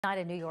Tonight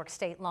in New York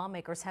State,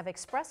 lawmakers have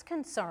expressed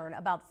concern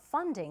about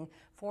funding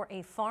for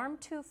a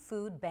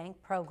farm-to-food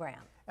bank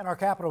program. And our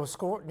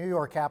New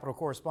York Capitol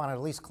correspondent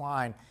Elise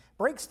Klein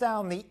breaks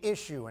down the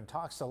issue and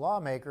talks to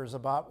lawmakers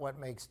about what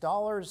makes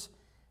dollars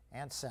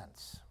and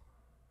cents.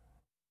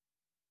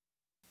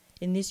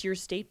 In this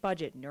year's state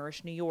budget,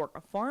 Nourish New York,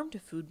 a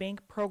farm-to-food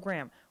bank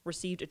program,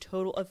 received a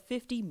total of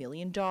 $50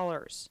 million.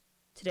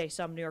 Today,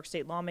 some New York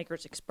State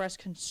lawmakers expressed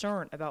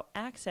concern about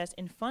access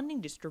and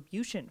funding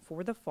distribution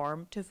for the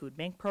farm-to-food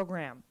bank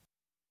program.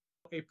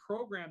 A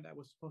program that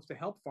was supposed to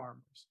help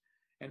farmers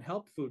and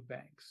help food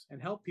banks and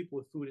help people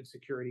with food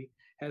insecurity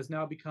has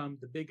now become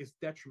the biggest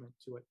detriment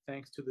to it,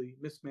 thanks to the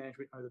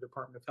mismanagement of the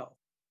Department of Health.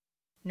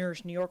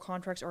 Nourish New York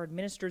contracts are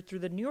administered through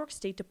the New York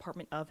State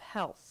Department of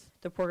Health.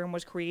 The program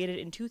was created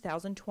in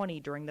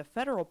 2020 during the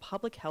federal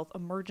public health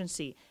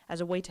emergency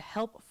as a way to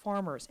help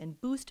farmers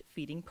and boost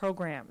feeding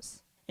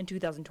programs. In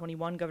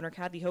 2021, Governor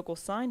Kathy Hochul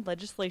signed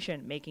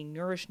legislation making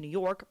Nourish New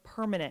York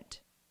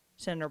permanent.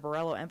 Senator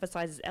Borrello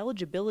emphasizes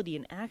eligibility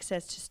and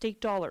access to state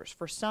dollars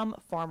for some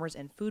farmers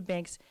and food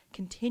banks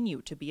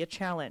continue to be a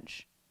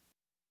challenge.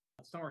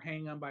 Some are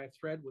hanging on by a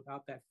thread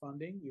without that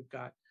funding. You've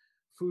got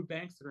food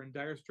banks that are in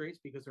dire straits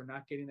because they're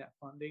not getting that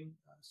funding.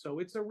 So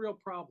it's a real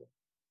problem.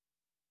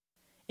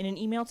 In an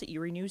email to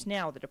Erie News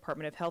Now, the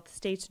Department of Health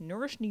states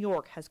Nourish New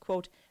York has,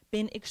 quote,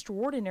 been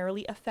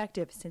extraordinarily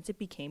effective since it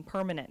became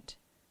permanent.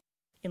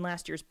 In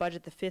last year's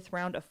budget, the fifth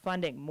round of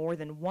funding, more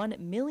than 1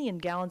 million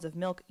gallons of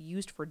milk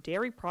used for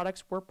dairy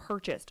products were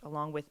purchased,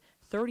 along with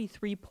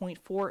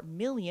 33.4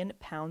 million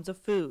pounds of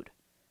food.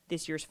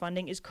 This year's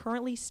funding is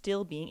currently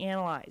still being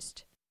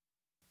analyzed.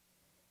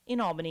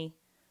 In Albany,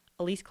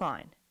 Elise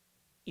Klein,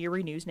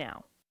 Erie News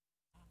Now.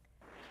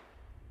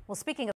 Well, speaking of